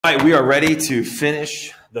right, we are ready to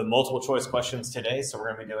finish the multiple choice questions today. So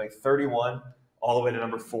we're going to be doing 31 all the way to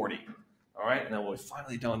number 40. All right, and then we'll be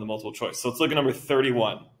finally done with the multiple choice. So let's look at number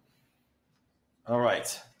 31. All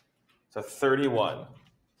right, so 31.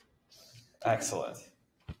 Excellent.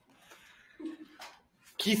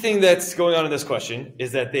 Key thing that's going on in this question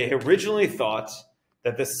is that they originally thought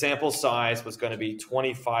that the sample size was going to be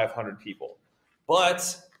 2,500 people,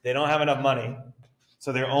 but they don't have enough money,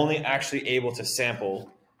 so they're only actually able to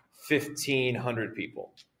sample 1,500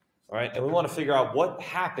 people. All right, and we want to figure out what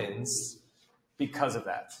happens because of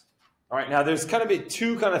that. All right, now there's kind of be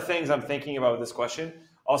two kind of things I'm thinking about with this question.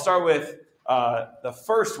 I'll start with the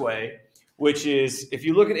first way, which is if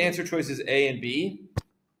you look at answer choices A and B,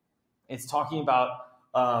 it's talking about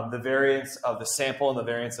the variance of the sample and the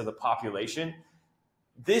variance of the population.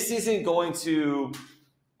 This isn't going to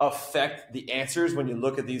affect the answers when you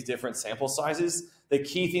look at these different sample sizes. The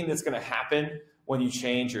key thing that's going to happen when you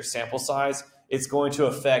change your sample size, it's going to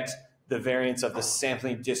affect the variance of the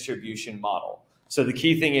sampling distribution model. So the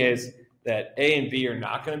key thing is that A and B are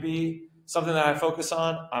not going to be something that I focus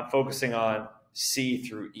on. I'm focusing on C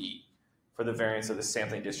through E for the variance of the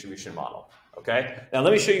sampling distribution model. Okay. Now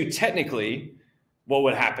let me show you technically what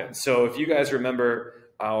would happen. So if you guys remember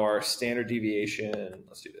our standard deviation,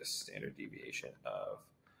 let's do this, standard deviation of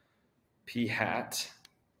P hat.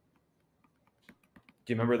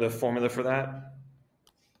 Do you remember the formula for that?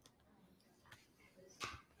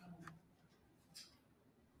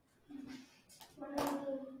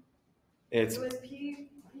 It was P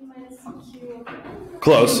minus Q.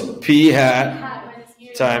 Close. P hat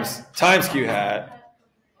times Q hat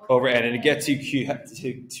over N. And to get to Q hat,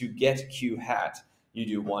 to get Q hat, you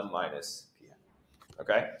do 1 minus P hat.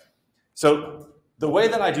 Okay? So the way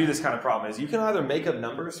that I do this kind of problem is you can either make up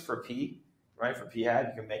numbers for P, right? For P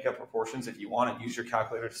hat, you can make up proportions if you want and use your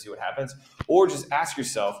calculator to see what happens. Or just ask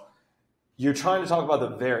yourself, you're trying to talk about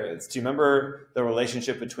the variance. Do you remember the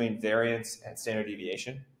relationship between variance and standard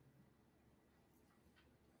deviation?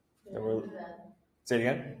 Say it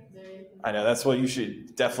again? I know, that's what you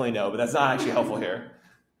should definitely know, but that's not actually helpful here.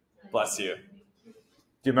 Bless you. Do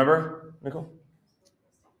you remember, Nicole?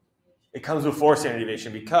 It comes before standard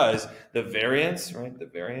deviation because the variance, right? The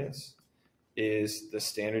variance is the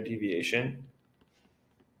standard deviation.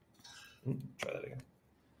 Try that again.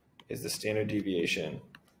 Is the standard deviation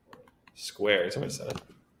squared. Somebody said it.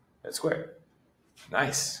 It's squared.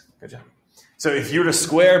 Nice. Good job. So if you were to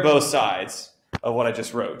square both sides of what I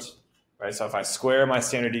just wrote, right? So if I square my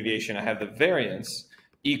standard deviation, I have the variance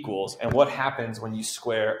equals, and what happens when you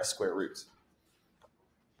square a square root?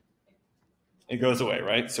 It goes away,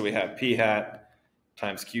 right? So we have P hat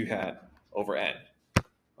times Q hat over N.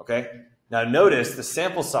 Okay? Now notice the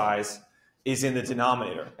sample size is in the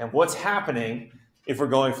denominator. And what's happening if we're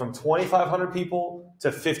going from 2,500 people to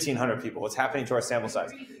 1,500 people? What's happening to our sample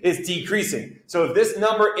size? It's decreasing. So if this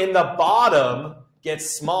number in the bottom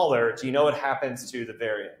gets smaller, do you know what happens to the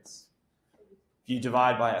variance? If you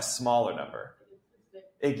divide by a smaller number,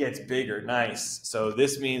 it gets bigger. Nice. So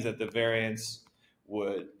this means that the variance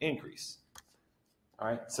would increase. All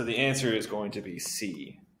right. So the answer is going to be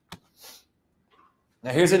C.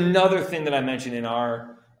 Now here's another thing that I mentioned in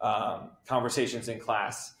our conversations in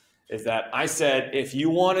class is that I said if you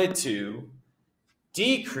wanted to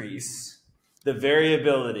decrease the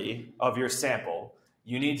variability of your sample,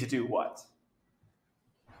 you need to do what?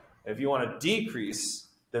 If you want to decrease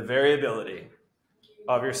the variability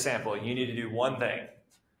of your sample, you need to do one thing.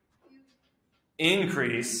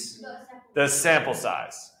 Increase the sample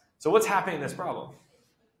size. So what's happening in this problem?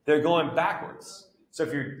 They're going backwards. So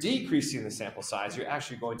if you're decreasing the sample size, you're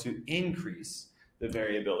actually going to increase the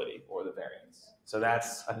variability or the variance. So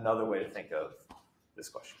that's another way to think of this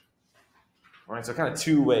question. All right, so kind of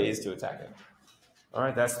two ways to attack it. All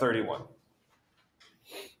right, that's 31.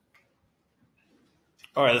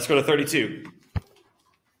 All right, let's go to 32.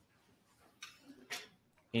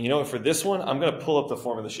 And you know what, for this one, I'm going to pull up the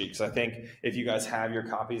formula sheet because I think if you guys have your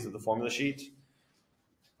copies of the formula sheet,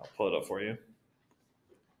 I'll pull it up for you.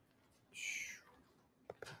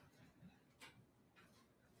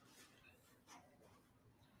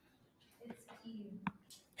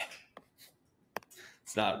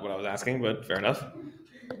 It's not what I was asking, but fair enough.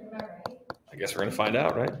 I guess we're going to find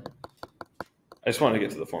out, right? I just wanted to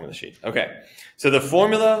get to the formula sheet. Okay, so the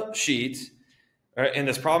formula sheet in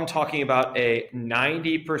this problem talking about a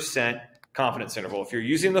 90% confidence interval. If you're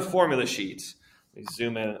using the formula sheet, let me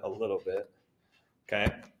zoom in a little bit.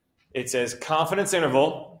 Okay, it says confidence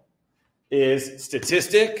interval is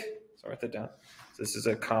statistic. So write that down. So this is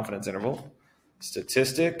a confidence interval.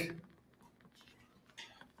 Statistic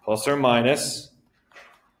plus or minus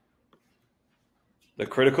the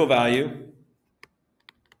critical value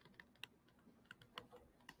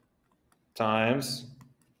times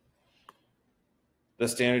the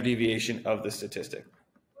standard deviation of the statistic.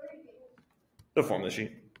 The formula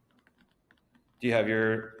sheet. Do you have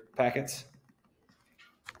your packets?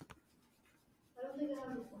 I don't think I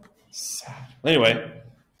have the Anyway,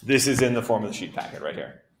 this is in the formula sheet packet right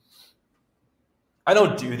here. I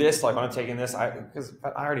don't do this like when I'm taking this because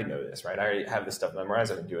I already know this, right? I already have this stuff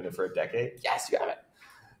memorized. I've been doing it for a decade. Yes, you have it.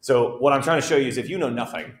 So what I'm trying to show you is if you know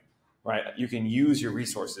nothing, right, you can use your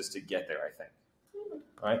resources to get there, I think.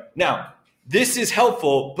 All right? Now, this is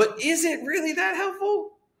helpful, but is it really that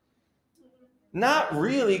helpful? Not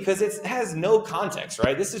really, because it has no context,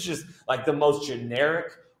 right? This is just like the most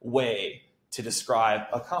generic way to describe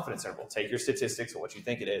a confidence interval. Take your statistics or what you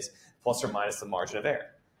think it is, plus or minus the margin of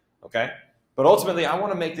error, okay? But ultimately, I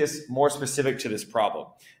want to make this more specific to this problem.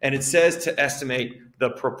 And it says to estimate the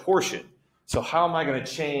proportion. So how am I going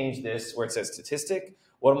to change this where it says statistic?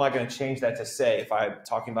 What am I going to change that to say if I'm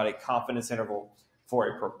talking about a confidence interval for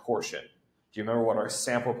a proportion? Do you remember what our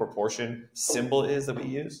sample proportion symbol is that we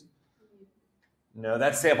use? No,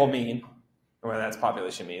 that's sample mean. Or that's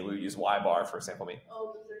population mean. We use Y bar for sample mean.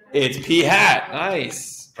 It's P hat.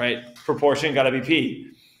 Nice. Right? Proportion got to be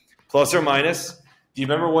P. Plus or minus. Do you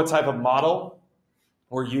remember what type of model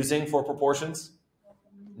we're using for proportions?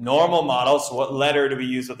 Normal model. So what letter do we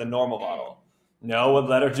use with the normal model? No, what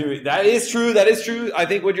letter do we? That is true. That is true. I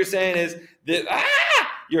think what you're saying is that,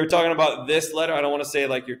 you're talking about this letter. I don't want to say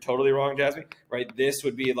like you're totally wrong, Jasmine. Right? This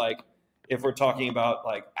would be like, if we're talking about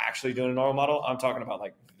like actually doing a normal model, I'm talking about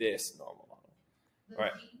like this normal model. All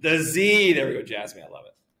right. The Z. There we go, Jasmine. I love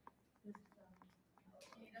it.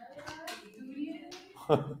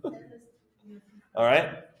 All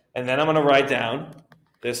right. And then I'm going to write down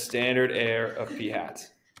the standard error of P hat.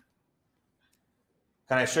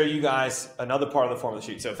 Can I show you guys another part of the formula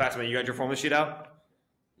sheet? So Fatima, you got your formula sheet out?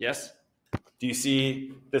 Yes? Do you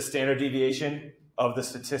see the standard deviation of the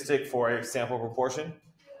statistic for a sample proportion?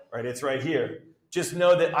 Right, it's right here. Just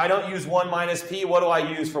know that I don't use 1 minus P. What do I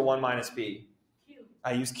use for 1 minus P? Q.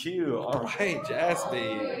 I use Q. All right,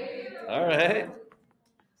 Jasmine. All right.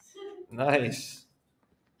 Nice.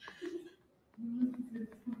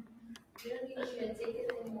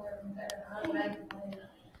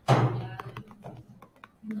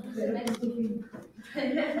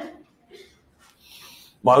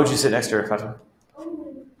 Why would you sit next to her, Fatima?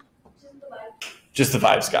 Just the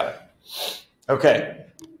vibes. Got it. Okay.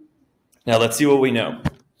 Now let's see what we know.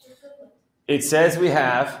 It says we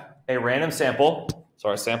have a random sample. So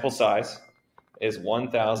our sample size is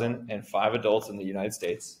 1,005 adults in the United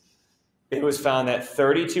States. It was found that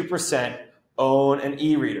 32% own an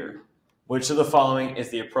e-reader. Which of the following is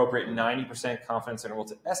the appropriate 90% confidence interval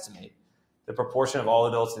to estimate the proportion of all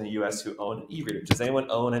adults in the U.S. who own an e-reader? Does anyone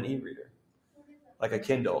own an e-reader? Like a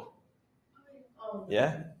Kindle?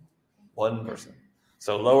 Yeah? One person.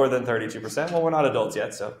 So lower than 32%. Well, we're not adults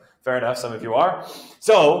yet, so fair enough. Some of you are.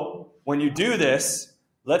 So when you do this,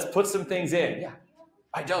 let's put some things in. Yeah,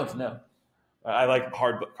 I don't know. I like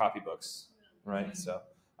hard copy books, right? So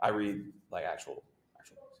I read like actual books.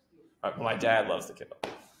 All right, well, my dad loves the Kindle.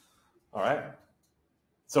 All right.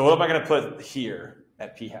 So what am I going to put here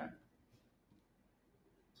at P hat?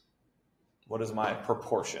 What is my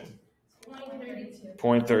proportion?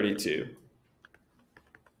 0.32.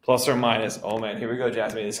 Plus or minus, oh man, here we go,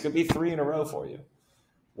 Jasmine. This could be 3 in a row for you.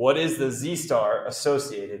 What is the Z star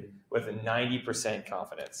associated with a 90%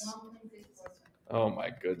 confidence? Oh my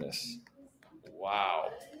goodness. Wow.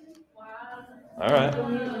 All right.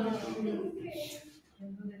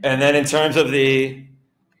 And then in terms of the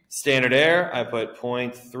standard error, I put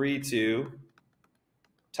 0.32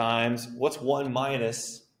 times, what's 1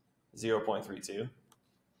 minus 0.32?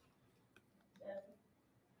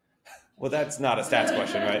 Well, that's not a stats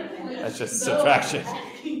question, right? That's just subtraction.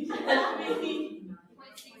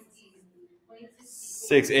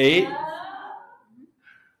 6.8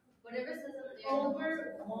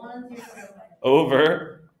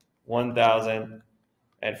 over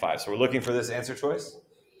 1,005. So we're looking for this answer choice.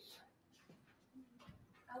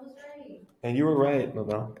 I was right. And you were right,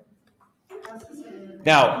 Mabel.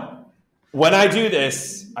 Now, when I do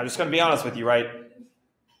this, I'm just going to be honest with you, right?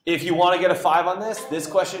 If you want to get a 5 on this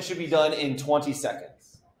question should be done in 20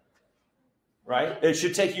 seconds, right? It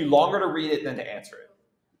should take you longer to read it than to answer it.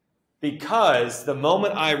 Because the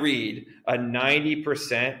moment I read a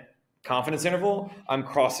 90% confidence interval, I'm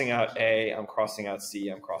crossing out A, I'm crossing out C,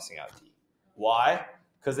 I'm crossing out D. Why?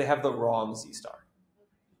 Because they have the wrong Z star.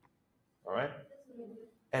 All right?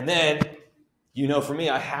 And then, you know, for me,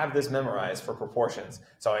 I have this memorized for proportions.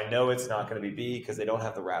 So I know it's not going to be B because they don't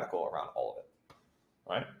have the radical around all of it.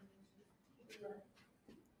 All right?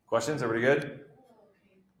 Questions? Everybody good?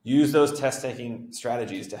 Use those test-taking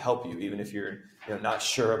strategies to help you, even if you're not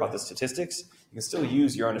sure about the statistics. You can still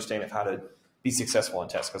use your understanding of how to be successful in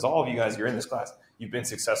tests, because all of you guys, you're in this class, you've been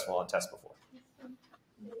successful in tests before.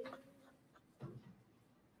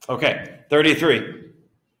 Okay, 33.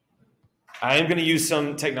 I am going to use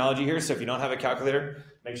some technology here, so if you don't have a calculator,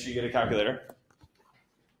 make sure you get a calculator.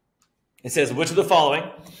 It says, which of the following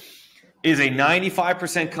is a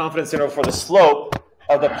 95% confidence interval for the slope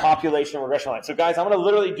of the population regression line? So guys, I'm going to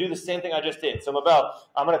literally do the same thing I just did. So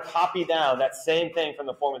I'm going to copy down that same thing from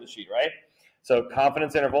the formula sheet, right? So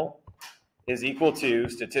confidence interval is equal to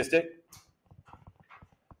statistic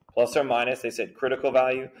plus or minus, they said critical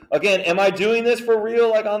value. Again, am I doing this for real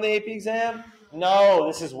like on the AP exam? No,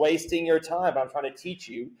 this is wasting your time. I'm trying to teach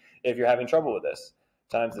you if you're having trouble with this.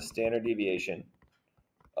 Times the standard deviation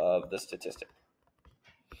of the statistic.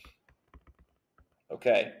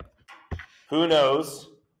 Okay. Who knows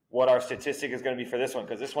what our statistic is going to be for this one?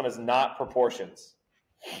 Because this one is not proportions.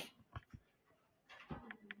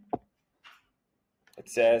 It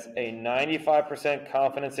says a 95%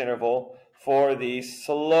 confidence interval for the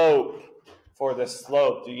slope. For the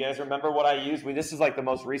slope. Do you guys remember what I used? This is like the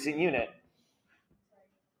most recent unit.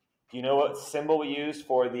 Do you know what symbol we used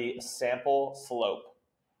for the sample slope?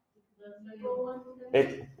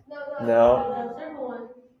 No.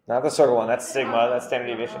 Not the circle one. That's sigma. That's standard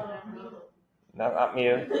deviation. No, not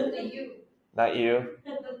you. Not you.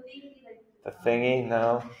 The thingy.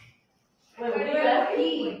 No.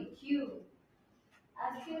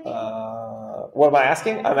 What am I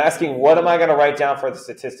asking? I'm asking what am I going to write down for the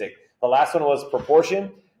statistic? The last one was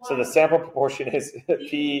proportion. So the sample proportion is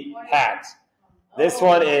P hat. This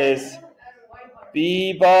one is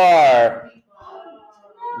B bar.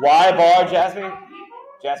 Y bar, Jasmine?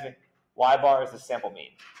 Jasmine. Y bar is the sample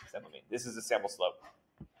mean. This is the sample slope.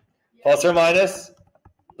 Plus or minus?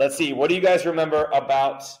 Let's see. What do you guys remember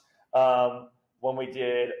about when we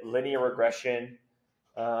did linear regression,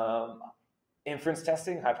 inference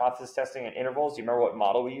testing, hypothesis testing, and intervals? Do you remember what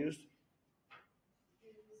model we used?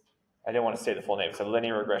 I didn't want to say the full name. So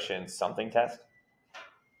linear regression something test?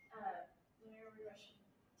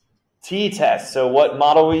 T-test. So what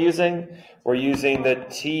model are we using? We're using the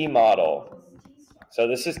T model. So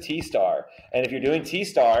this is T-star. And if you're doing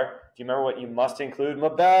T-star, do you remember what you must include?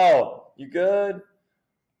 Mabel, you good?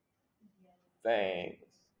 Thanks.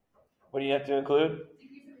 What do you have to include?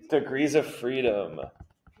 Degrees of freedom.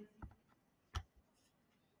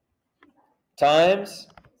 Times.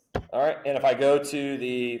 All right. And if I go to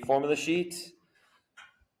the formula sheet,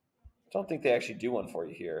 I don't think they actually do one for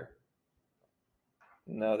you here.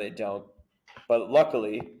 No, they don't. But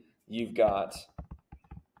luckily, you've got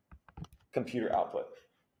computer output.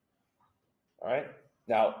 All right.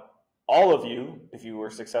 Now, all of you, if you were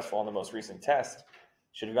successful on the most recent test,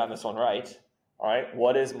 should have gotten this one right. All right.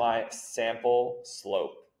 What is my sample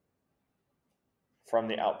slope from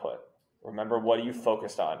the output? Remember, what are you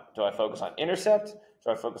focused on? Do I focus on intercept?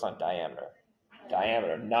 Do I focus on diameter?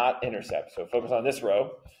 Diameter, not intercept. So focus on this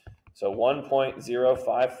row. So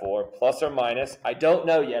 1.054 plus or minus. I don't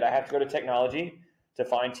know yet. I have to go to technology to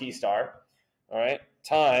find T-star. All right.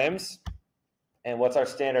 Times. And what's our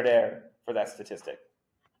standard error for that statistic?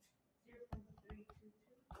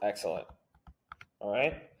 Excellent. All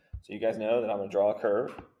right. So you guys know that I'm going to draw a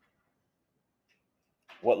curve.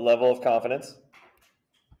 What level of confidence?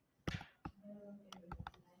 It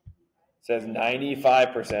says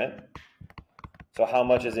 95%. So how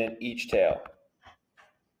much is in each tail?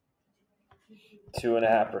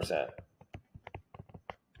 2.5%.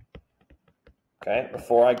 Okay,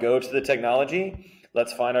 before I go to the technology,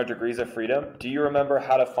 let's find our degrees of freedom. Do you remember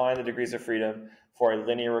how to find the degrees of freedom for a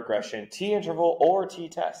linear regression T-interval or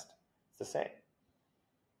T-test? It's the same.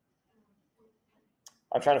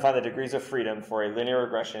 I'm trying to find the degrees of freedom for a linear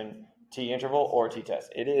regression T-interval or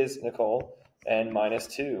T-test. It is, Nicole, n minus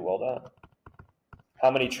 2. Well done.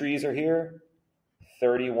 How many trees are here?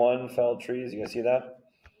 31 felled trees. You guys see that?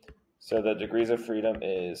 So the degrees of freedom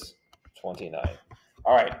is 29.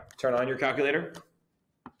 All right, turn on your calculator.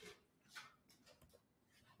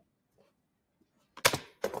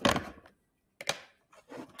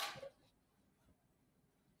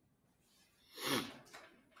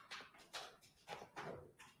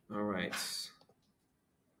 All right.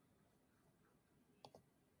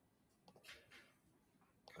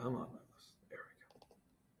 Come on. There we go.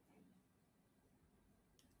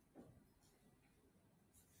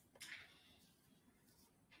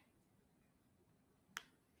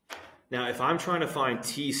 Now, if I'm trying to find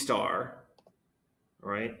T-star, all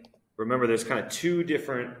right, remember there's kind of two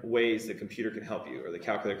different ways the computer can help you, or the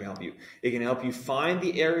calculator can help you. It can help you find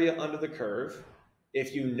the area under the curve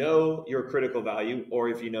if you know your critical value, or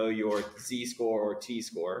if you know your z-score or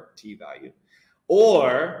t-score, t-value,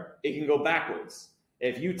 or it can go backwards.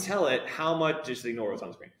 If you tell it how much, just ignore what's on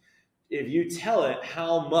the screen. If you tell it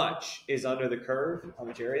how much is under the curve, how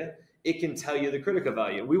much area, it can tell you the critical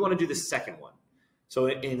value. We want to do the second one. So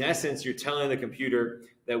in essence, you're telling the computer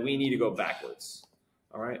that we need to go backwards.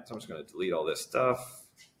 All right, so I'm just going to delete all this stuff.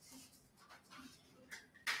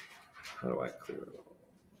 How do I clear it all?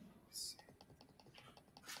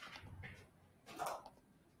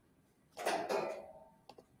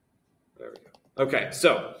 There we go. Okay,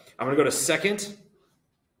 so I'm going to go to second.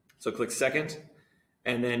 So click second.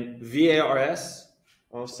 And then VARS,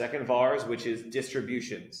 second VARS, which is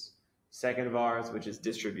distributions. Second VARS, which is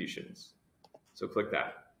distributions. So click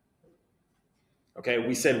that. Okay,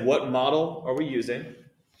 we said what model are we using?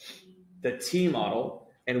 The T model.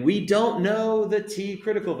 And we don't know the T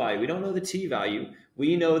critical value. We don't know the T value.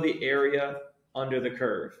 We know the area under the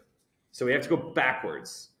curve. So we have to go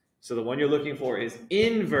backwards. So the one you're looking for is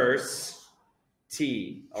inverse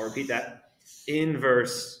T. I'll repeat that.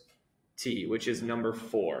 Inverse T, which is number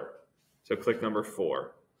 4. So click number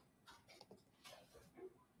 4.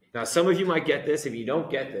 Now, some of you might get this. If you don't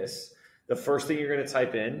get this, the first thing you're going to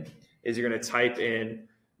type in is you're going to type in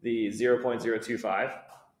the 0.025,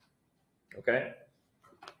 okay?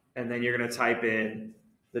 And then you're going to type in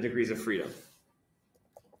the degrees of freedom,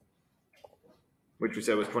 which we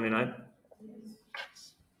said was 29.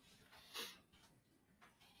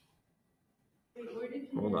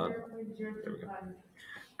 Hold on. There we go.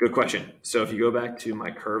 Good question. So if you go back to my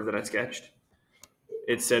curve that I sketched,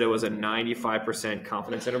 it said it was a 95%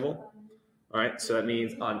 confidence interval. All right, so that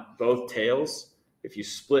means on both tails, if you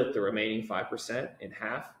split the remaining 5% in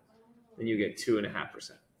half, then you get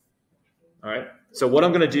 2.5%. All right, so what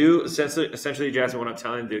I'm going to do, essentially, Jasmine, what I'm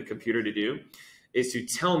telling the computer to do is to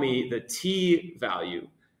tell me the T value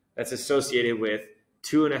that's associated with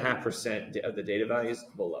 2.5% of the data values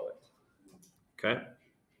below it. Okay?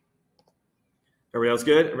 Everybody else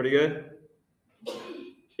good? Everybody good?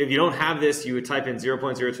 If you don't have this, you would type in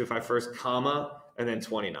 0.025 first, comma, and then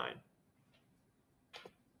 29.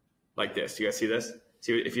 Like this. Do you guys see this?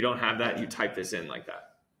 See, if you don't have that, you type this in like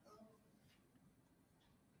that.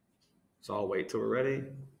 So I'll wait till we're ready,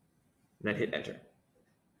 and then hit enter.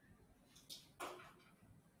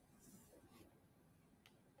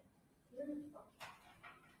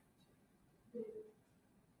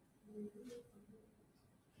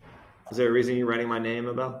 Is there a reason you're writing my name,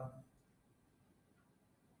 Abel?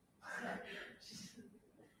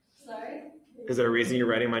 Sorry? Is there a reason you're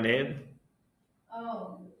writing my name?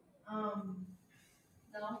 Oh,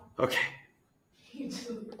 no. Okay.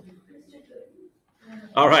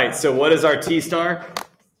 All right, so what is our T star?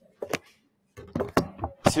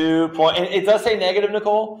 2 point, and it does say negative,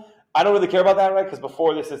 Nicole. I don't really care about that, right? Because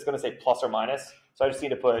before this, it's going to say plus or minus. So I just need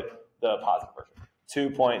to put the positive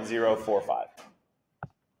version, 2.045.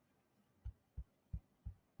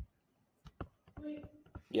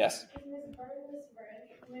 Yes. Is Miss Byrne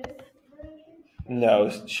Miss Byrne? No,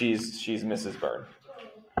 she's Mrs. Byrne.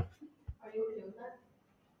 Are you okay with that?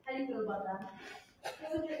 How do you feel about that?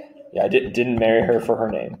 Yeah, I didn't marry her for her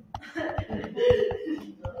name.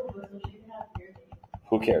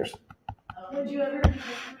 Who cares? Would you ever?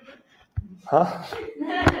 Huh?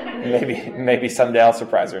 Maybe someday I'll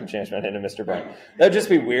surprise her and change my name to Mr. Byrne. That'd just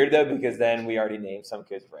be weird though, because then we already named some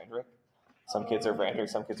kids Vrandrick. Some kids are Vrandrick,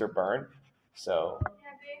 some kids are Byrne. So.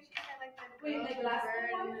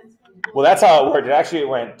 Well, that's how it worked. It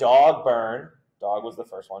went Dog Byrne. Dog was the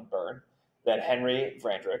first one, Byrne. Then Henry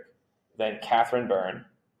Vrandrick. Then Catherine Byrne.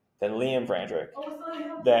 Then Liam Vrandrick.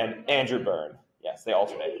 Then Andrew Byrne. Yes, they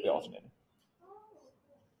alternated.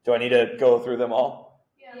 Do I need to go through them all?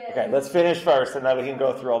 Okay, let's finish first, and then we can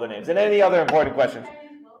go through all the names. And any other important questions?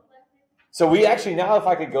 So we actually, now if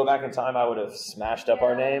I could go back in time, I would have smashed up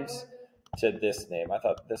our names to this name. I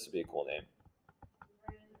thought this would be a cool name.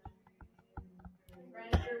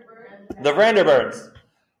 The Vanderburns.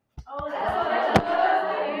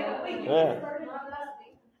 Yeah.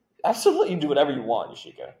 Absolutely, you can do whatever you want,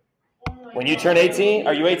 Yashika. When you turn 18,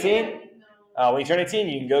 are you 18? When you turn 18,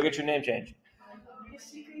 you can go get your name changed.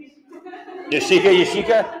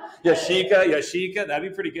 Yashika. That'd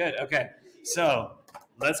be pretty good. Okay, so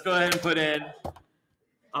let's go ahead and put in,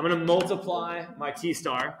 I'm going to multiply my T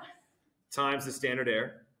star times the standard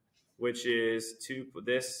error, which is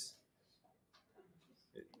this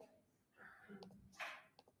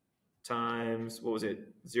times, what was it,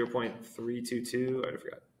 0.322? I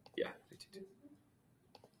forgot. Yeah, 322.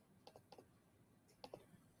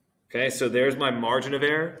 Okay, so there's my margin of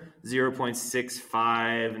error,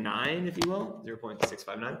 0.659, if you will,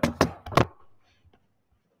 0.659.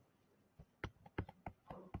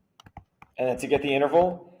 And then to get the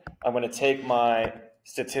interval, I'm going to take my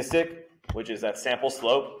statistic, which is that sample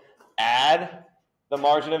slope, add the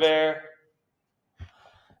margin of error,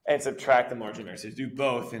 and subtract the margin of error. So do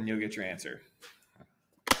both, and you'll get your answer.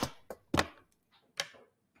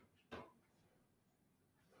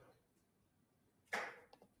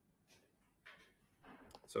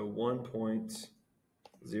 So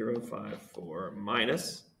 1.054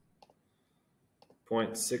 minus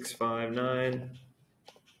 0.659,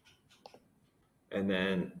 and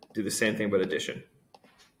then do the same thing but addition.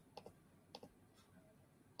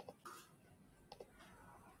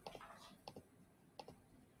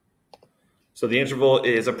 So the interval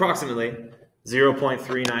is approximately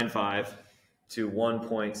 0.395 to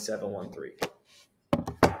 1.713.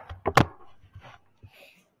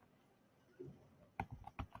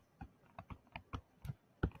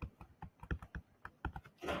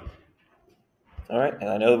 All right, and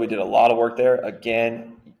I know that we did a lot of work there.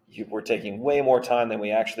 Again, we're taking way more time than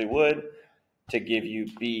we actually would to give you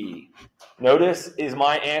B. Notice, is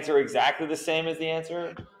my answer exactly the same as the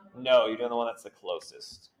answer? No, you're doing the one that's the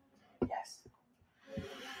closest. Yes.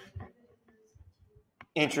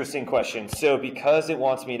 Interesting question. So because it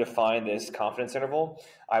wants me to find this confidence interval,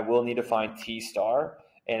 I will need to find T star.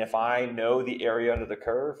 And if I know the area under the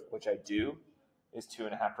curve, which I do, is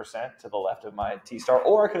 2.5% to the left of my T star,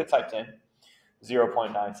 or I could have typed in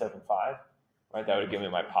 0.975, right? That would give me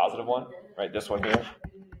my positive one, right? This one here.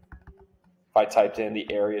 If I typed in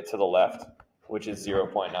the area to the left, which is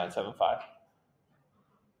 0.975,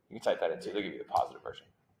 you can type that in too. They'll give you the positive version.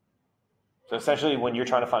 So essentially, when you're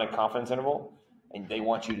trying to find a confidence interval and they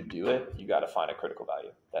want you to do it, you got to find a critical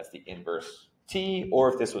value. That's the inverse T,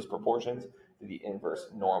 or if this was proportions, the inverse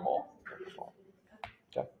normal.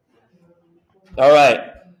 Okay. All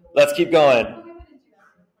right, let's keep going.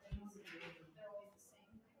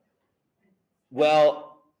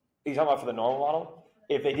 Well, you're talking about for the normal model?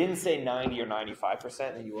 If they didn't say 90 or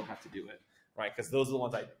 95%, then you will have to do it, right? Because those are the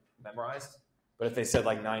ones I memorized. But if they said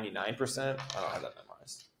like 99%, I don't have that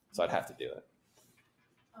memorized. So I'd have to do it.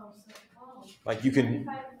 Like you can,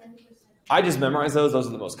 I just memorize those. Those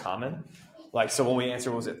are the most common. Like, so when we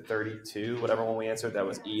answered, was it 32? Whatever one we answered, that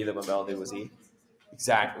was E. The modality was E.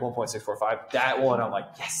 Exact 1.645. That one, I'm like,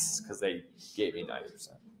 yes, because they gave me 90%.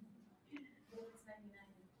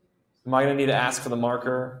 Am I going to need to ask for the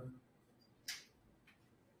marker?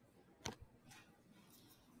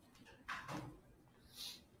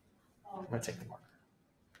 I'm going to take the marker.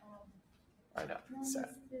 I know. It's sad.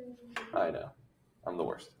 I know. I'm the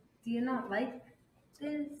worst. Do you not like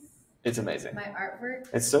this? It's amazing. My artwork?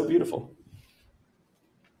 It's so beautiful.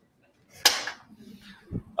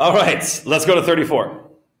 All right. Let's go to 34.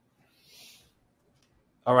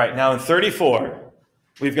 All right. Now in 34,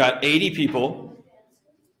 we've got 80 people.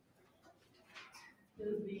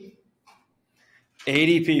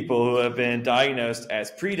 80 people who have been diagnosed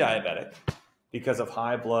as pre-diabetic because of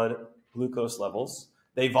high blood glucose levels.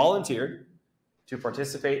 They volunteered to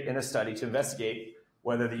participate in a study to investigate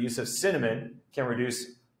whether the use of cinnamon can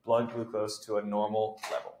reduce blood glucose to a normal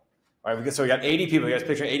level. All right, so we got 80 people. You guys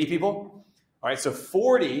picture 80 people? All right, so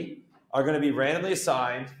 40 are going to be randomly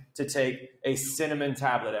assigned to take a cinnamon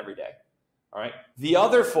tablet every day. All right, the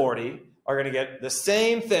other 40 are going to get the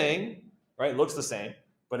same thing, right? It looks the same,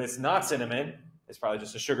 but it's not cinnamon. It's probably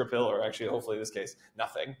just a sugar pill, or actually, hopefully in this case,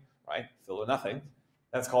 nothing, right? Filled with nothing.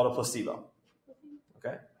 That's called a placebo.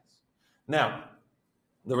 Okay? Now,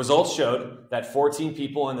 the results showed that 14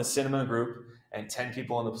 people in the cinnamon group and 10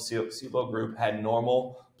 people in the placebo group had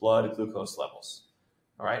normal blood glucose levels.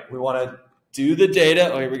 All right? We want to do the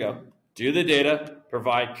data. Oh, here we go. Do the data.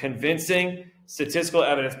 Provide convincing statistical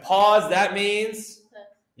evidence. Pause. That means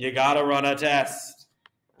you got to run a test.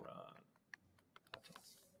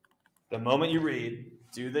 The moment you read,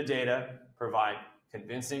 do the data, provide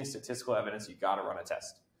convincing statistical evidence, you got to run a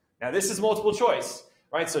test. Now, this is multiple choice,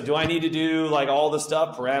 right? So do I need to do like all the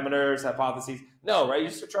stuff, parameters, hypotheses? No, right?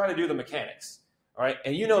 You're just trying to do the mechanics, all right?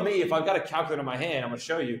 And you know me, if I've got a calculator in my hand, I'm going to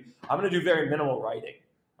show you, I'm going to do very minimal writing,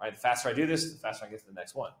 right? The faster I do this, the faster I get to the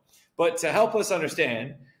next one. But to help us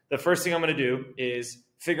understand, the first thing I'm going to do is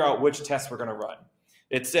figure out which test we're going to run.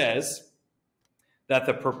 It says that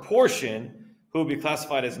the proportion who will be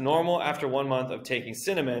classified as normal after 1 month of taking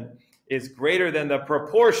cinnamon is greater than the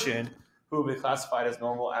proportion who will be classified as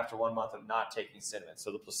normal after 1 month of not taking cinnamon,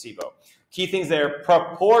 so the placebo. Key things there,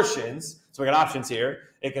 proportions. So we got options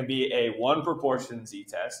here. It can be a 1 proportion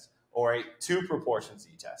z-test or a 2 proportion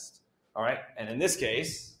z-test. All right, and in this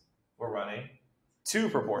case, we're running two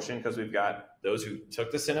proportion because we've got those who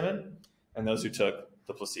took the cinnamon and those who took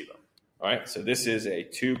the placebo. All right, so this is a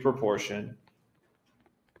two proportion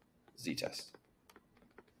z-test.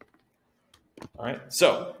 All right,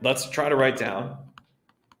 so let's try to write down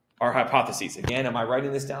our hypotheses. Again, am I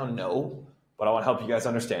writing this down? No, but I want to help you guys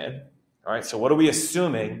understand. All right, so what are we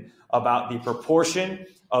assuming about the proportion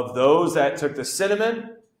of those that took the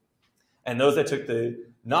cinnamon and those that took the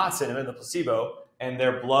not cinnamon, the placebo, and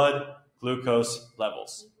their blood glucose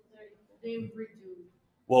levels?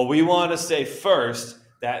 Well, we want to say first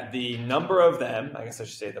that the number of them, I guess I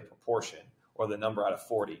should say the proportion, or the number out of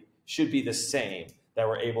 40, should be the same, that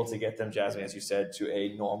we're able to get them, Jasmine, as you said, to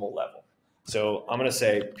a normal level. So I'm going to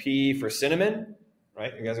say P for cinnamon,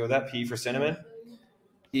 right? You guys go with that? P for cinnamon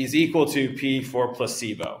is equal to P for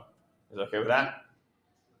placebo. Is it okay with that?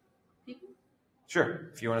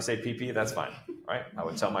 Sure. If you want to say PP, that's fine. All right? I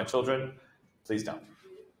would tell my children, please don't.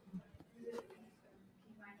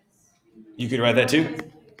 You could write that too.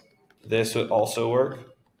 This would also work.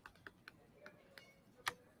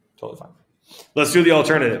 Totally fine. Let's do the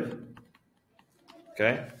alternative.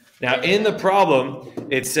 Okay? Now, in the problem,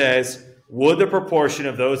 it says, would the proportion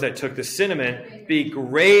of those that took the cinnamon be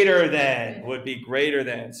greater than? Would be greater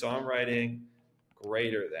than. So I'm writing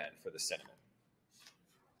greater than for the cinnamon.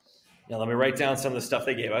 Now, let me write down some of the stuff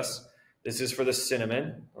they gave us. This is for the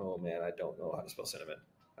cinnamon. Oh, man, I don't know how to spell cinnamon.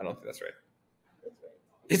 I don't think that's right.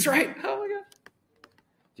 It's right. Oh, my God.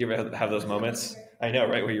 Do you ever have those moments? I know,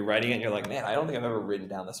 right? Where you're writing it and you're like, man, I don't think I've ever written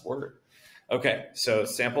down this word. Okay, so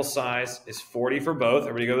sample size is 40 for both.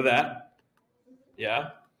 Everybody go with that? Yeah.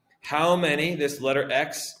 How many, this letter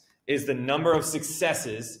X, is the number of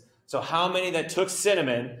successes. So how many that took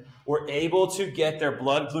cinnamon were able to get their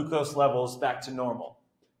blood glucose levels back to normal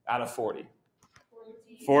out of 40?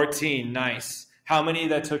 14, nice. How many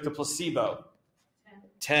that took the placebo?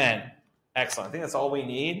 10. Excellent. I think that's all we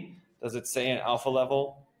need. Does it say an alpha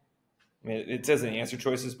level? I mean, it says in the answer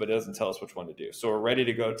choices, but it doesn't tell us which one to do. So we're ready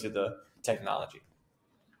to go to the technology.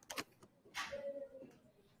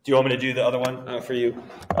 Do you want me to do the other one for you,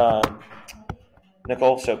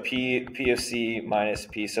 Nicole? So P of C minus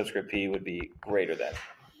P subscript P would be greater than.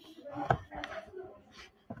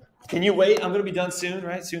 Can you wait? I'm going to be done soon,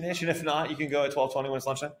 right? Soonish. And if not, you can go at 12:20 when it's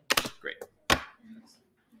lunchtime. Great.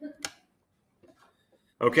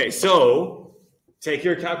 Okay, so take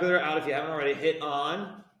your calculator out if you haven't already. Hit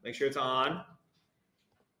on. Make sure it's on.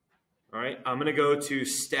 All right, I'm going to go to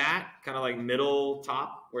stat, kind of like middle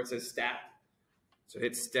top where it says stat. So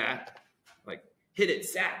hit stat, like hit it,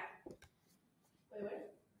 stat.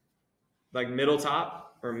 Like middle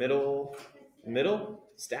top or middle,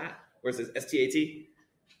 stat, where it says STAT.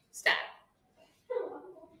 Stat.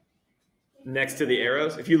 Next to the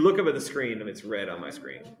arrows. If you look up at the screen, it's red on my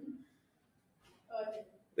screen.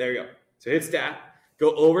 There you go. So hit stat.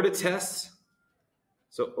 Go over to tests.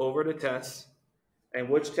 So over to tests. And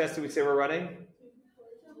which test did we say we're running?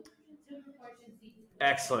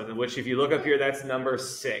 Excellent. And which, if you look up here, that's number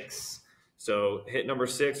 6. So hit number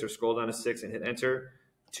 6 or scroll down to 6 and hit enter.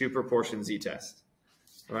 Two proportion z-test.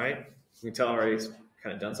 All right. You can tell I already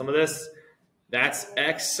kind of done some of this. That's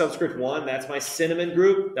X subscript 1. That's my cinnamon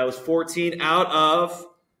group. That was 14 out of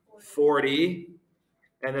 40.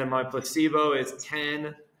 And then my placebo is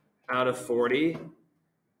 10 out of 40.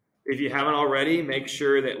 If you haven't already, make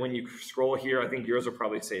sure that when you scroll here, I think yours will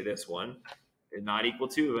probably say this one, and not equal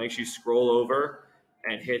to, but make sure you scroll over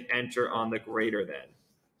and hit enter on the greater than.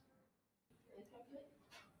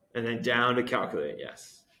 And then down to calculate,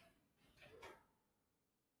 yes.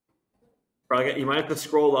 Probably, you might have to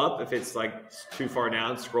scroll up if it's like too far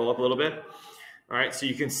down, scroll up a little bit. All right, so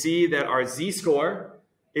you can see that our z-score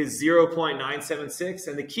is 0.976.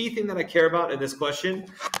 And the key thing that I care about in this question,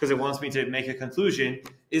 because it wants me to make a conclusion,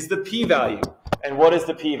 is the p-value. And what is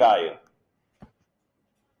the p-value?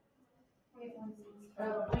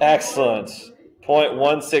 Excellent.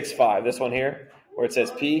 0.165. This one here, where it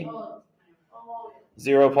says p,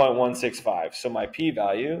 0.165. So my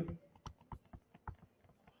p-value,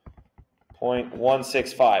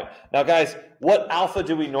 0.165. Now, guys, what alpha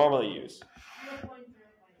do we normally use?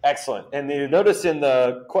 Excellent. And you notice in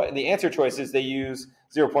the answer choices, they use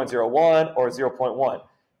 0.01 or 0.1.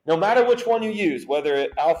 No matter which one you use, whether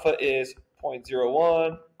alpha is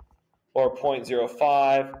 0.01 or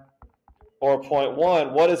 0.05 or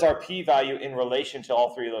 0.1, what is our p-value in relation to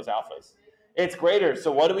all three of those alphas? It's greater.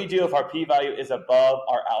 So what do we do if our p-value is above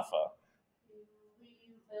our alpha?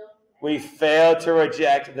 We fail to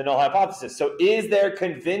reject the null hypothesis. So is there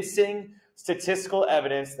convincing statistical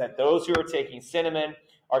evidence that those who are taking cinnamon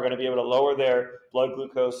are going to be able to lower their blood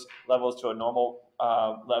glucose levels to a normal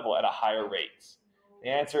level at a higher rate? The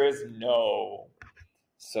answer is no.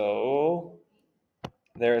 So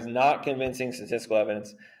there is not convincing statistical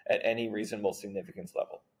evidence at any reasonable significance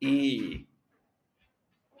level. E.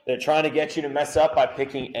 They're trying to get you to mess up by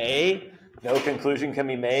picking A. No conclusion can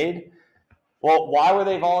be made. Well, why were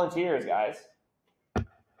they volunteers, guys?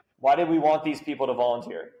 Why did we want these people to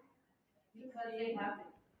volunteer? Because they have it.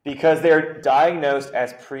 Because they're diagnosed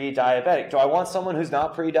as pre-diabetic. Do I want someone who's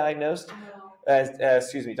not pre-diagnosed? No.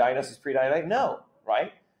 Diagnosed as pre-diabetic? No,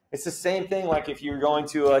 right? It's the same thing like if you're going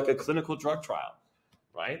to like a clinical drug trial,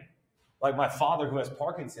 right? Like my father who has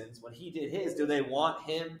Parkinson's, when he did his, do they want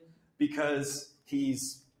him because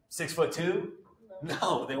he's 6'2"?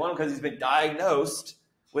 No, they want him because he's been diagnosed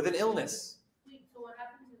with an illness. Wait, so what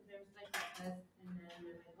happens if there's like a test and then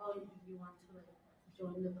they're like, oh, you want to like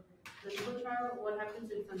join the clinical trial? What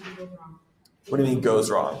happens if something goes wrong? What do you mean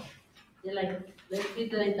goes wrong? They're like, let's say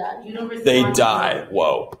they die. You don't respond. They die.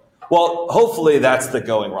 Whoa. Well, hopefully that's the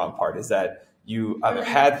going wrong part, is that you either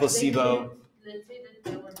had placebo. Let's say that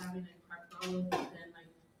they were having like heart problems and then like.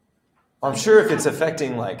 I'm sure if it's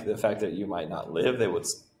affecting like the fact that you might not live, they would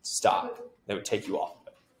stop. They would take you off of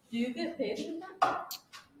it. Do you get paid for that?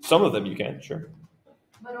 Some of them you can, sure.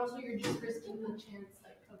 But also you're just risking the chance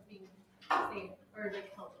like of being safe or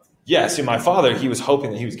like helped. Yeah, see, my father, he was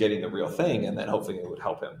hoping that he was getting the real thing and then hoping it would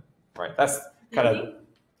help him. Right? That's kind of,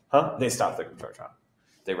 huh? They stopped the control trial.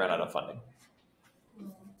 They ran out of funding.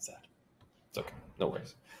 Sad. It's okay. No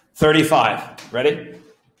worries. 35. Ready?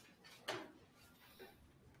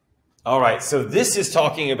 All right. So this is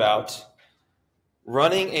talking about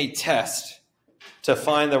running a test to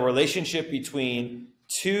find the relationship between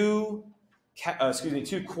two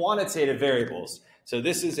quantitative variables. So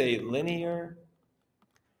this is a linear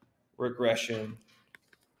regression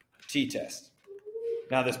t-test.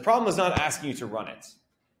 Now, this problem is not asking you to run it,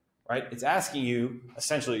 right? It's asking you,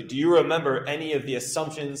 essentially, do you remember any of the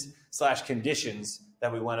assumptions / conditions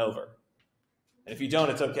that we went over? And if you don't,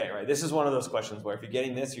 it's okay, right? This is one of those questions where if you're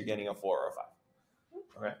getting this, you're getting a 4 or a 5.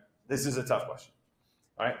 All right? This is a tough question.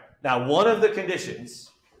 All right? Now, one of the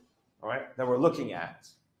conditions, all right, that we're looking at,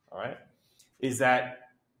 all right, is that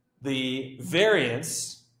the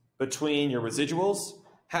variance between your residuals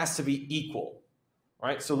has to be equal,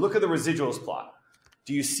 right? So look at the residuals plot.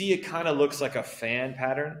 Do you see it kind of looks like a fan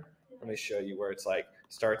pattern? Let me show you where it's like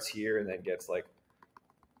starts here and then gets like,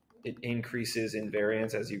 it increases in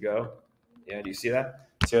variance as you go. Yeah, do you see that?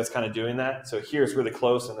 See how it's kind of doing that? So here it's really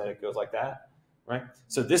close and then it goes like that, right?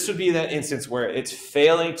 So this would be that instance where it's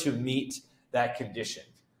failing to meet that condition.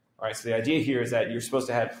 All right, so the idea here is that you're supposed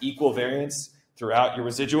to have equal variance throughout your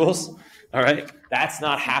residuals. All right, that's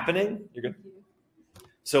not happening. You're good.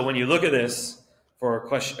 So when you look at this for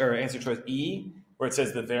question or answer choice E, where it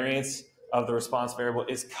says the variance of the response variable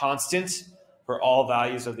is constant for all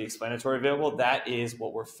values of the explanatory variable, that is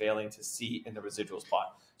what we're failing to see in the residuals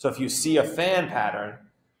plot. So if you see a fan pattern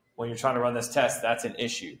when you're trying to run this test, that's an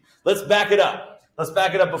issue. Let's back it up. Let's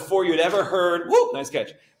back it up before you'd ever heard, nice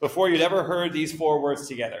catch, before you'd ever heard these 4 words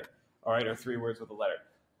together, all right, or 3 words with a letter.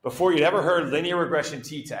 Before you'd ever heard linear regression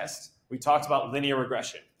t-test, we talked about linear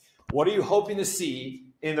regression. What are you hoping to see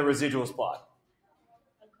in the residuals plot?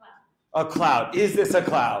 A cloud. Is this a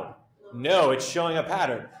cloud? No, it's showing a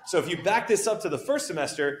pattern. So if you back this up to the first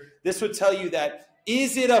semester, this would tell you that,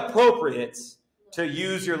 is it appropriate to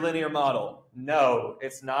use your linear model? No,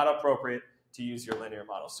 it's not appropriate to use your linear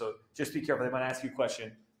model. So just be careful. They might ask you a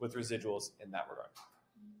question with residuals in that regard.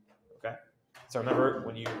 Okay? So remember,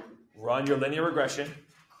 when you run your linear regression,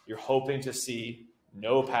 you're hoping to see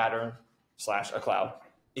no pattern / a cloud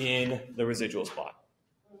in the residuals plot.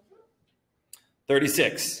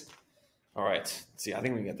 36. All right. Let's see, I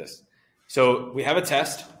think we can get this. So we have a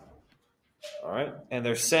test. All right. And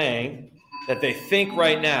they're saying that they think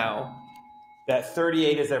right now that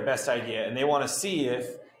 38 is their best idea. And they want to see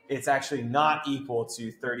if it's actually not equal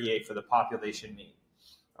to 38 for the population mean.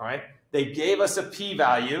 All right. They gave us a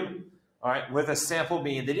p-value, all right, with a sample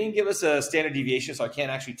mean. They didn't give us a standard deviation, so I can't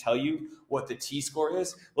actually tell you what the t-score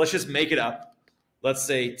is. Let's just make it up. Let's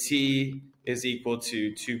say t is equal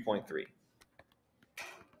to 2.3.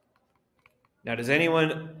 Now, does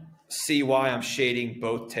anyone see why I'm shading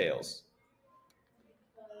both tails?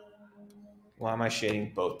 Why am I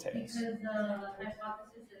shading both tails? Because the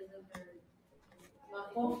hypothesis is that they're not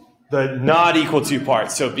equal. The not equal to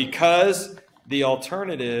part. So because the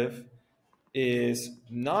alternative is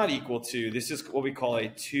not equal to, this is what we call a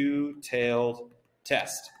two-tailed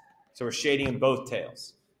test. So we're shading in both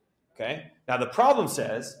tails. Okay? Now the problem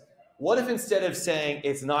says, what if instead of saying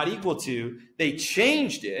it's not equal to, they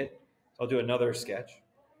changed it? I'll do another sketch.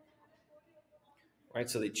 Right?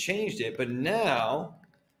 So they changed it, but now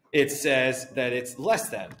it says that it's less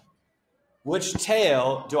than. Which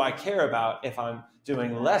tail do I care about if I'm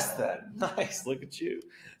doing less than? Nice, look at you.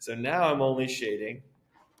 So now I'm only shading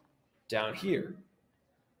down here,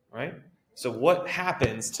 right? So what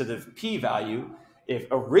happens to the p-value if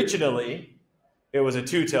originally it was a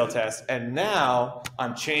two-tailed test and now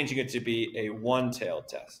I'm changing it to be a one-tailed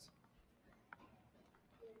test?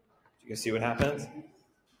 You can see what happens?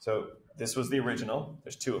 So this was the original.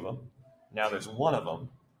 There's two of them. Now there's one of them.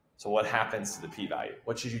 So what happens to the p-value?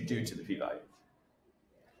 What should you do to the p-value?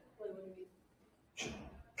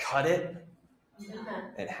 Cut it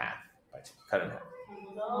in half. Cut it in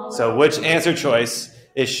half. So which answer choice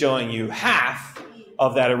is showing you half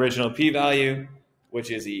of that original p-value,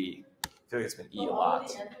 which is E? I feel like it's been E a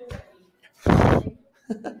lot.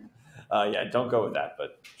 Yeah, don't go with that,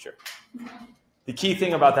 but sure. The key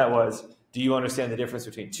thing about that was, do you understand the difference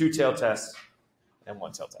between two-tailed tests and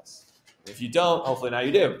one-tailed tests? If you don't, hopefully now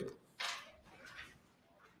you do.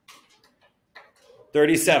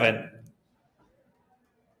 37.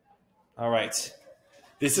 All right.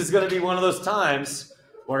 This is going to be one of those times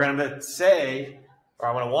we're going to say, or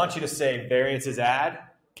I'm going to want you to say variances add,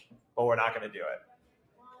 but we're not going to do it.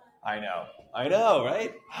 I know,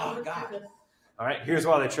 right? Oh, God. All right, here's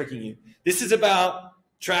why they're tricking you. This is about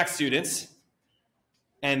track students,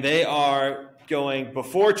 and they are going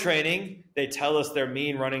before training. They tell us their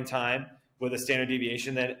mean running time with a standard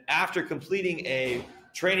deviation. Then after completing a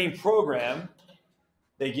training program,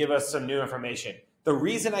 they give us some new information. The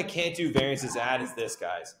reason I can't do variances add is this,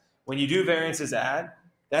 guys. When you do variances add,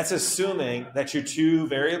 that's assuming that your two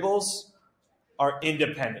variables are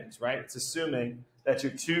independent, right? It's assuming that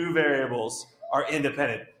your two variables are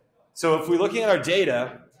independent. So if we're looking at our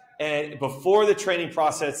data, and before the training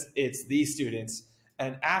process, it's these students,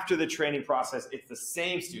 and after the training process, it's the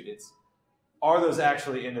same students, are those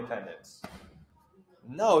actually independent?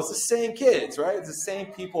 No, it's the same kids, right? It's the same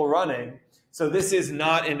people running. So this is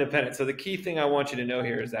not independent. So the key thing I want you to know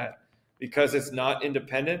here is that because it's not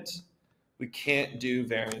independent, we can't do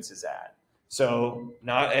variances add. So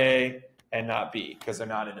not A and not B because they're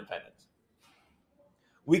not independent.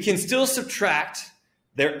 We can still subtract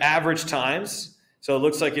their average times. So it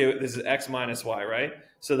looks like this is X minus Y, right?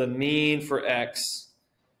 So the mean for X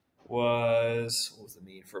was, what was the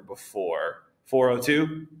mean for before?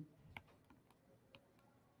 402.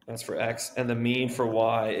 That's for X. And the mean for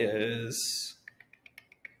Y is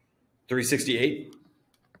 368.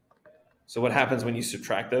 So what happens when you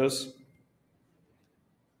subtract those?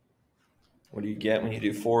 What do you get when you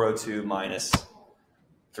do 402 minus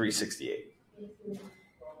 368?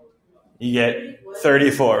 You get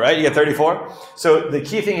 34, right? You get 34. So the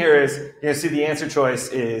key thing here is, you're going to see the answer choice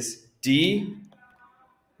is D.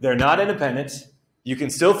 They're not independent. You can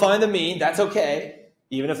still find the mean. That's okay.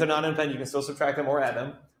 Even if they're not independent, you can still subtract them or add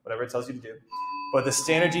them, whatever it tells you to do. But the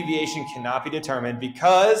standard deviation cannot be determined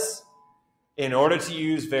because in order to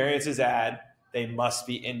use variances add, they must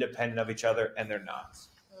be independent of each other, and they're not.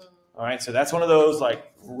 All right, so that's one of those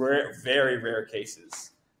like rare, very rare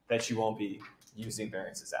cases that you won't be using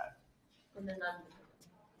variances add. And they're not independent.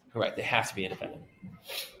 Right, they have to be independent.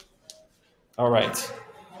 All right,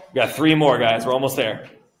 we got three more, guys. We're almost there.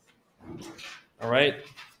 All right.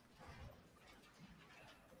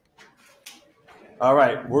 All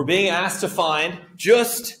right, we're being asked to find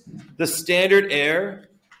just the standard error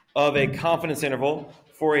of a confidence interval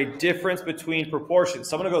for a difference between proportions.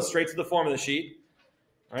 So I'm going to go straight to the formula sheet.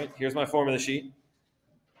 All right, here's my formula sheet.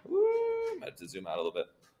 Woo, I'm going to have to zoom out a little bit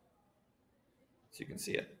so you can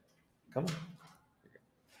see it. Come on.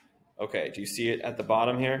 Okay, do you see it at the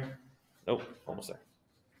bottom here? Nope, almost there.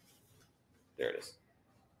 There it is.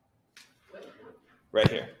 Right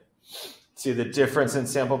here. See the difference in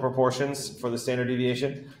sample proportions for the standard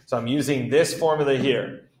deviation? So I'm using this formula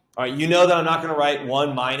here. All right, you know that I'm not going to write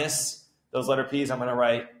 1 minus those letter P's. I'm going to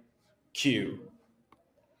write Q.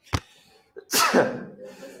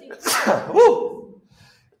 Woo!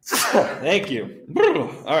 Thank you.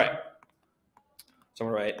 All right. So I'm going to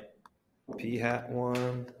write P hat 1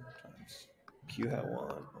 times Q hat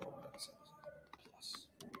 1 plus.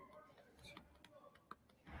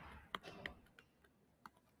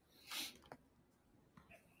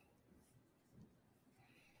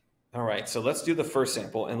 All right, so let's do the first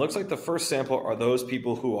sample. And it looks like the first sample are those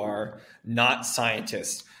people who are not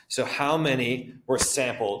scientists. So how many were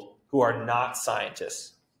sampled who are not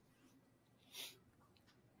scientists?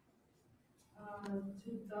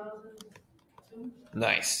 2002.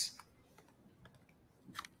 Nice.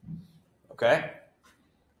 Okay.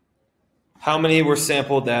 How many were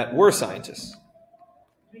sampled that were scientists?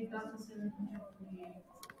 3,728.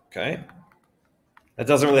 Okay. That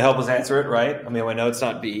doesn't really help us answer it, right? I mean, I know it's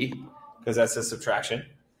not B because that's a subtraction.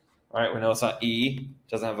 All right, we know it's not E.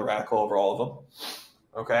 Doesn't have the radical over all of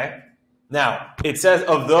them. Okay. Now, it says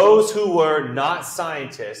of those who were not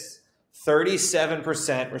scientists,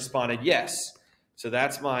 37% responded yes. So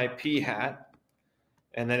that's my P hat.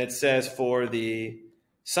 And then it says for the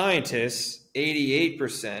scientists,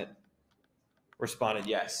 88% responded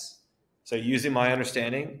yes. So using my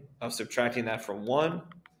understanding of subtracting that from 1,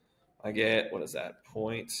 I get, what is that,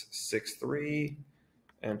 0.63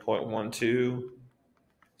 and 0.12.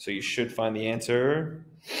 So you should find the answer.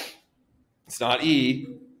 It's not E.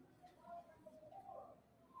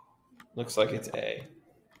 Looks like it's A.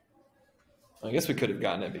 I guess we could have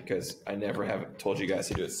gotten it because I never have told you guys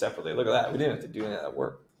to do it separately. Look at that. We didn't have to do any of that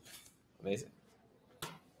work. Amazing.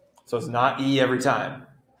 So it's not E every time.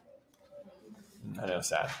 I know,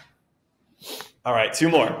 sad. All right, 2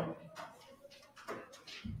 more.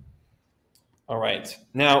 All right.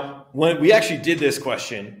 Now, when we actually did this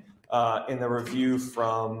question in the review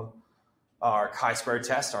from our chi-square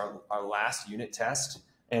test, our last unit test,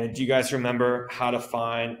 and do you guys remember how to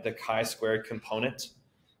find the chi-squared component?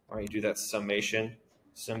 All right, you do that summation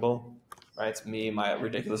symbol, right? It's me, my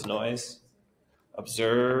ridiculous noise.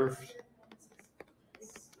 Observed.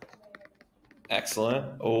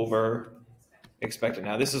 Excellent. Over expected.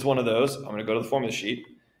 Now, this is one of those. I'm going to go to the formula sheet.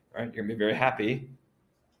 All right, you're going to be very happy.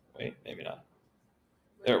 Wait, maybe not.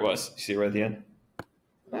 There it was. You see it right at the end?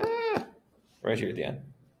 Right here at the end.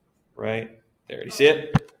 Right there. Do you see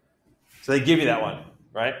it? So they give you that one,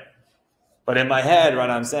 right? But in my head, right,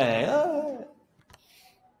 I'm saying,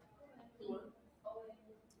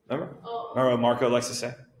 Remember what Marco likes to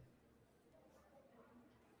say?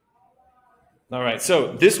 All right,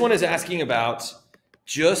 so this one is asking about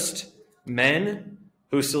just men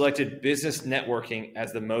who selected business networking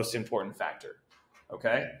as the most important factor,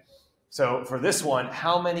 okay? So for this one,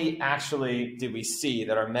 how many actually did we see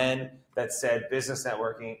that are men that said business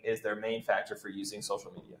networking is their main factor for using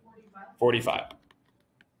social media? 45.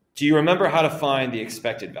 Do you remember how to find the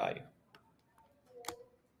expected value?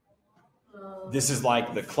 This is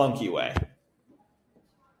like the clunky way.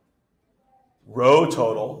 Row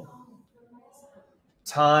total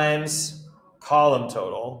times column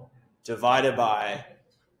total divided by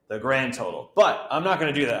the grand total. But I'm not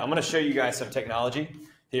going to do that. I'm going to show you guys some technology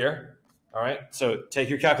here. All right. So take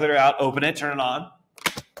your calculator out, open it, turn it on.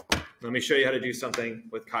 Let me show you how to do something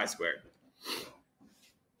with chi-squared.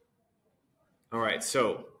 All right.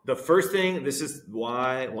 So the first thing, this is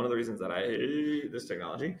why one of the reasons that I hate this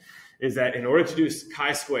technology is that in order to do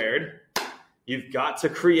chi-squared, you've got to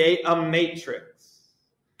create a matrix.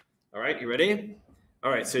 All right. You ready? All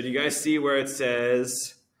right. So do you guys see where it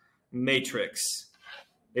says matrix?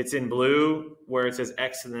 It's in blue where it says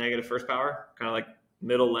x to the negative first power, kind of like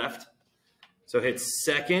middle left. So hit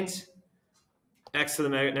second x to the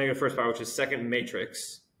negative first power, which is second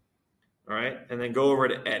matrix. All right. And then go over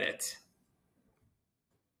to edit.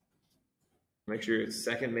 Make sure it's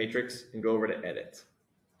second matrix and go over to edit.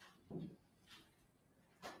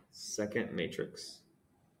 Second matrix.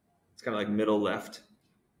 It's kind of like middle left.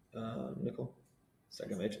 Nickel.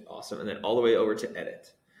 Second matrix. Awesome. And then all the way over to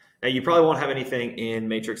edit. Now you probably won't have anything in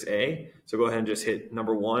matrix A. So go ahead and just hit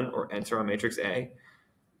number 1 or enter on matrix A.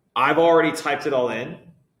 I've already typed it all in.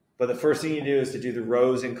 But the first thing you do is to do the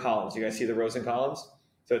rows and columns. You guys see the rows and columns?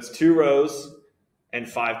 So it's 2 rows and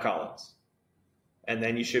 5 columns. And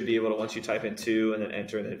then you should be able to, once you type in 2 and then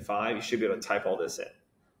enter and then 5, you should be able to type all this in.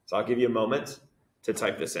 So I'll give you a moment to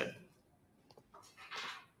type this in.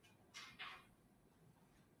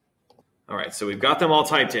 All right, so we've got them all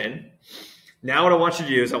typed in. Now what I want you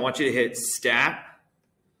to do is I want you to hit stat.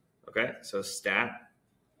 Okay, so stat,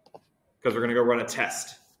 because we're going to go run a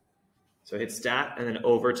test. So hit stat and then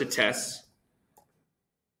over to test.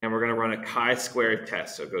 And we're going to run a chi-squared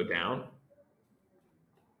test. So go down.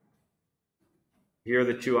 Here are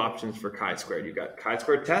the 2 options for chi-squared. You've got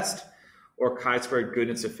chi-squared test or chi-squared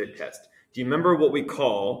goodness of fit test. Do you remember what we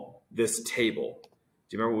call this table?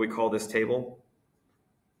 Do you remember what we call this table?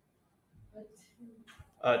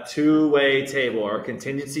 A two-way table or a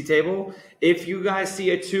contingency table. If you guys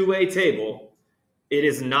see a two-way table, it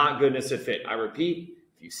is not goodness of fit. I repeat,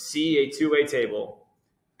 if you see a two-way table,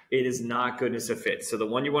 it is not goodness of fit. So the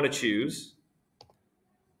one you want to choose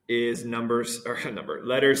is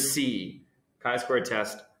letter C. Chi-squared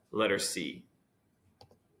test, letter C.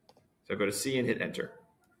 So go to C and hit enter.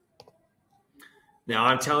 Now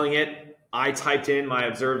I'm telling it, I typed in my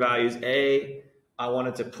observed values A. I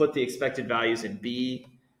wanted to put the expected values in B.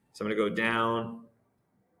 So I'm going to go down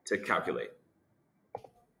to calculate.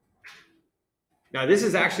 Now this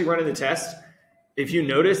is actually running the test. If you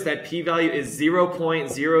notice that p-value is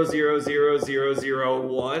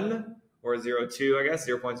 0.000001, or 0.02, I guess,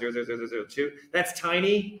 0.00002. That's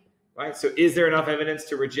tiny, right? So is there enough evidence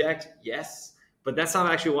to reject? Yes, but that's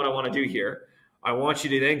not actually what I want to do here. I want you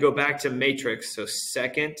to then go back to matrix. So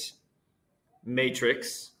second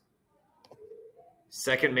matrix,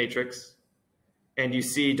 and you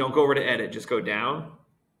see, don't go over to edit, just go down,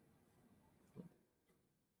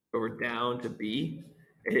 over down to B,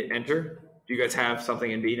 and hit enter. Do you guys have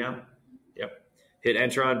something in B now? Yep. Hit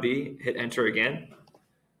enter on B, hit enter again.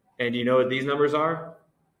 And you know what these numbers are?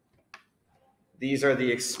 These are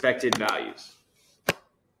the expected values.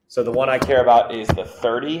 So the one I care about is the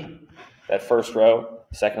 30, that first row,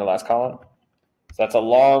 second to last column. So that's a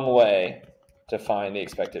long way to find the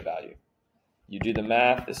expected value. You do the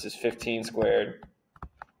math. This is 15 squared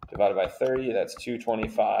divided by 30. That's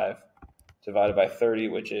 225 divided by 30,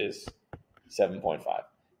 which is 7.5.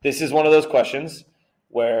 This is one of those questions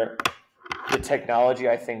where the technology,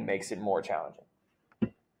 I think, makes it more challenging.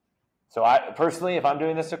 So I personally, if I'm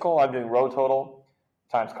doing this, Nicole, I'm doing row total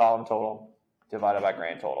times column total divided by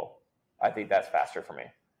grand total. I think that's faster for me.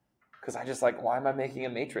 Because I just like, why am I making a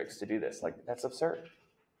matrix to do this? Like, that's absurd.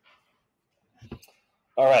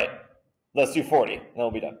 All right, let's do 40, then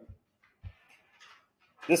we'll be done.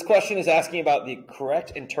 This question is asking about the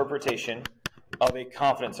correct interpretation of a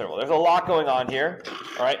confidence interval. There's a lot going on here.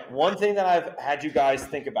 All right, one thing that I've had you guys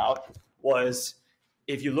think about was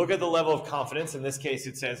if you look at the level of confidence, in this case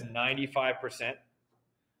it says 95%,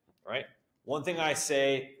 right? One thing I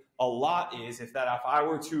say a lot is if I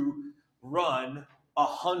were to run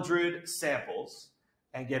 100 samples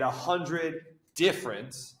and get 100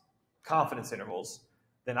 different confidence intervals,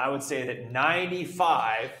 then I would say that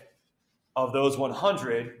 95 of those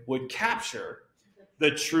 100 would capture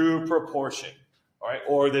the true proportion, all right,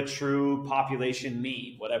 or the true population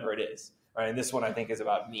mean, whatever it is. All right, and this one I think is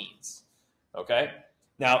about means. Okay,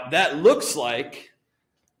 now that looks like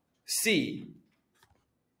C,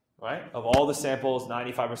 right? Of all the samples,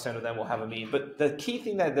 95% of them will have a mean. But the key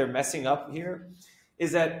thing that they're messing up here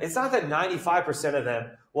is that it's not that 95% of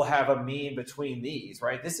them will have a mean between these,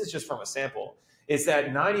 right? This is just from a sample. It's that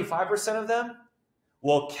 95% of them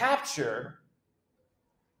will capture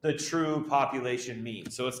the true population mean.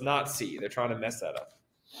 So it's not C. They're trying to mess that up.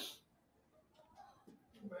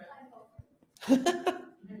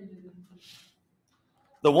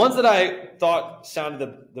 The ones that I thought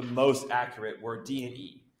sounded the most accurate were D and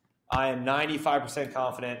E. I am 95%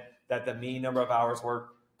 confident that the mean number of hours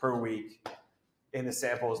worked per week in the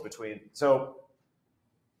sample is between. So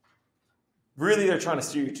really they're trying to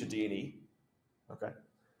steer you to D and E. Okay.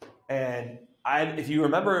 And if you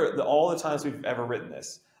remember all the times we've ever written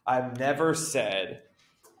this, I've never said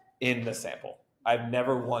in the sample. I've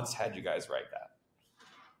never once had you guys write that.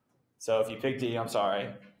 So if you pick D, I'm sorry.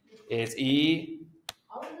 It's E.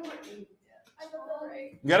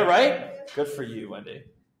 You got it right? Good for you, Wendy.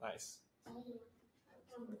 Nice.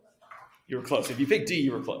 You were close. If you picked D,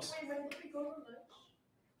 you were close.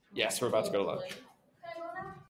 Yes, we're about to go to lunch.